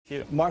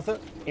Martha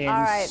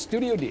in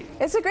Studio D.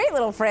 It's a great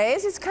little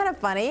phrase. It's kind of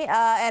funny,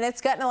 and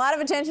it's gotten a lot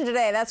of attention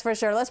today, that's for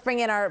sure. Let's bring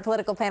in our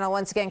political panel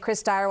once again.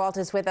 Chris Stirewalt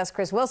is with us,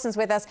 Chris Wilson's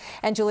with us,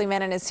 and Julie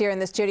Menon is here in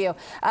the studio.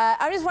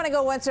 I just want to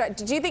go once.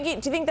 Do you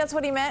think that's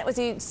what he meant? Was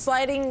he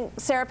sliding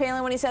Sarah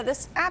Palin when he said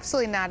this?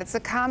 Absolutely not. It's a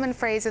common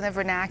phrase in the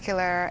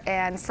vernacular,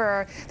 and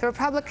for the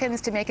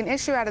Republicans to make an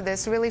issue out of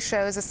this really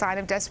shows a sign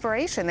of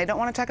desperation. They don't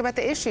want to talk about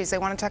the issues. They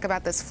want to talk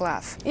about this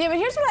fluff. Yeah, but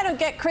here's what I don't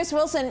get, Chris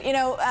Wilson.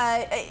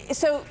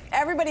 So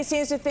everybody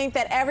seems to think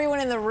that everyone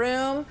in the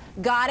room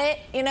got it,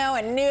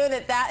 and knew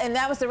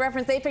that was the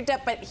reference they picked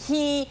up, but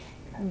he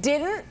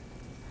didn't.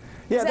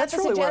 Yeah, is that that's the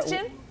really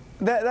suggestion?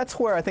 That's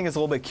where I think it's a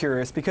little bit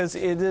curious, because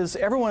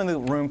everyone in the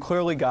room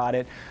clearly got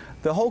it.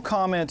 The whole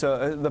comment,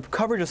 the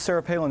coverage of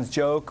Sarah Palin's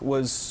joke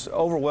was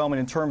overwhelming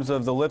in terms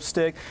of the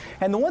lipstick.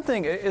 And the one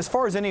thing, as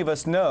far as any of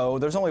us know,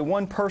 there's only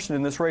one person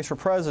in this race for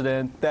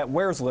president that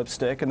wears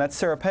lipstick, and that's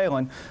Sarah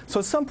Palin. So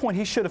at some point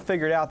he should have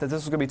figured out that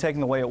this was going to be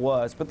taken the way it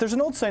was. But there's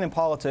an old saying in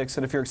politics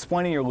that if you're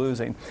explaining, you're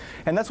losing.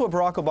 And that's what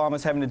Barack Obama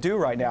is having to do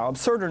right now,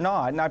 absurd or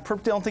not. And I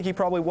don't think he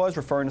probably was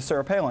referring to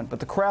Sarah Palin, but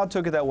the crowd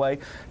took it that way.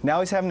 Now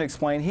he's having to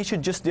explain. He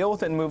should just deal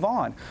with it and move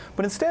on.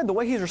 But instead, the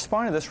way he's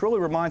responding to this really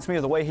reminds me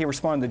of the way he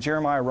responded to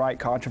Jeremiah Wright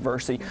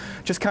controversy.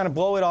 Just kind of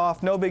blow it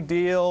off, no big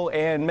deal,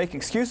 and make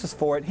excuses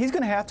for it. He's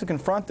going to have to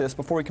confront this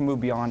before he can move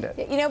beyond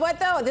it. You know what,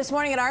 though? This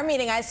morning at our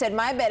meeting, I said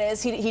my bet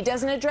is he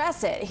doesn't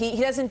address it. He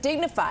doesn't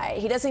dignify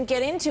it. He doesn't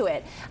get into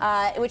it,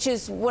 which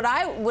is what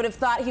I would have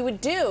thought he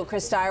would do,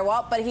 Chris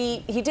Stirewalt, but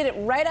he did it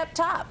right up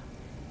top.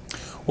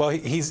 Well,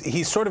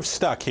 he's sort of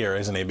stuck here,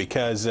 isn't he?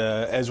 Because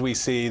as we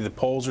see, the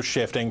polls are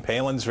shifting.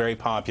 Palin's very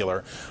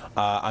popular.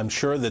 I'm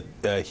sure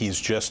that he's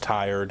just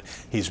tired.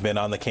 He's been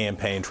on the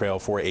campaign trail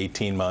for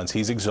 18 months.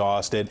 He's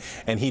exhausted,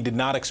 and he did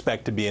not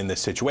expect to be in this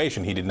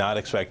situation. He did not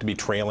expect to be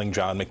trailing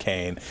John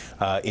McCain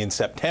in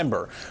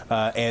September.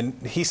 And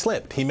he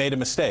slipped. He made a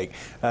mistake.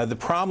 The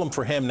problem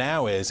for him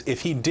now is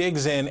if he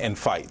digs in and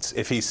fights,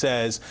 if he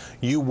says,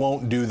 you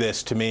won't do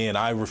this to me and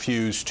I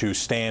refuse to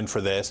stand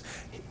for this,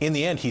 in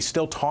the end, he's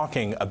still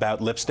talking about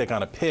lipstick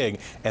on a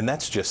pig, and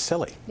that's just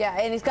silly. Yeah,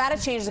 and he's got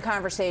to change the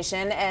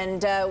conversation,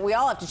 and we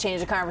all have to change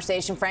the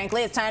conversation,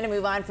 frankly. It's time to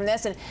move on from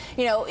this. And,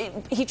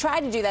 he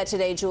tried to do that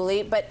today,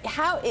 Julie, but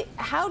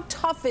how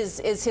tough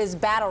is his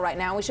battle right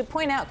now? We should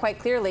point out quite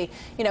clearly,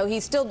 he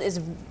still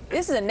is.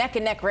 This is a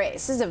neck-and-neck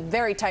race. This is a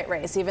very tight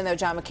race, even though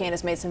John McCain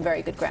has made some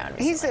very good ground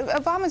recently.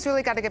 Obama's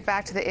really got to get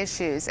back to the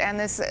issues, and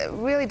this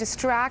really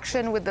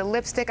distraction with the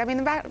lipstick. I mean,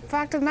 the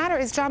fact of the matter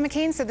is John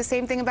McCain said the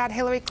same thing about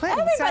Hillary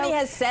Clinton. Everybody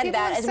has said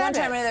that at one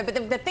time or another,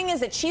 but the thing is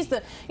that she's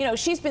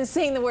been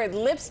saying the word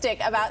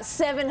lipstick about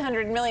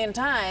 700 million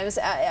times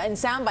in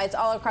sound bites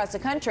all across the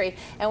country,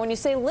 and when you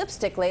say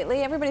lipstick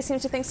lately, everybody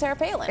seems to think Sarah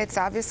Palin. It's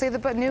obviously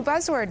the new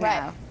buzzword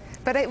now. Right.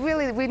 But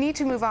we need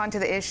to move on to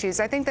the issues.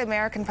 I think the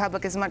American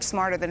public is much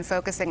smarter than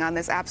focusing on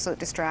this absolute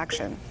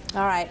distraction.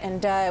 All right,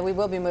 and we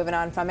will be moving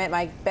on from it.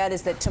 My bet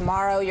is that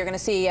tomorrow you're going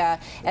to see,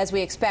 as we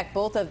expect,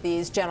 both of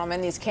these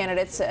gentlemen, these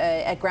candidates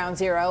at ground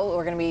zero.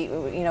 We're going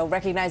to be,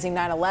 recognizing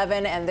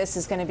 9/11, and this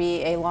is going to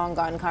be a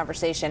long-gone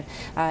conversation,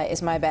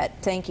 is my bet.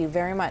 Thank you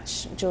very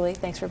much, Julie.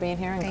 Thanks for being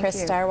here, and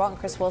Chris Stirewalt and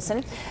Chris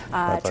Wilson.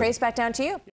 Trace, back down to you.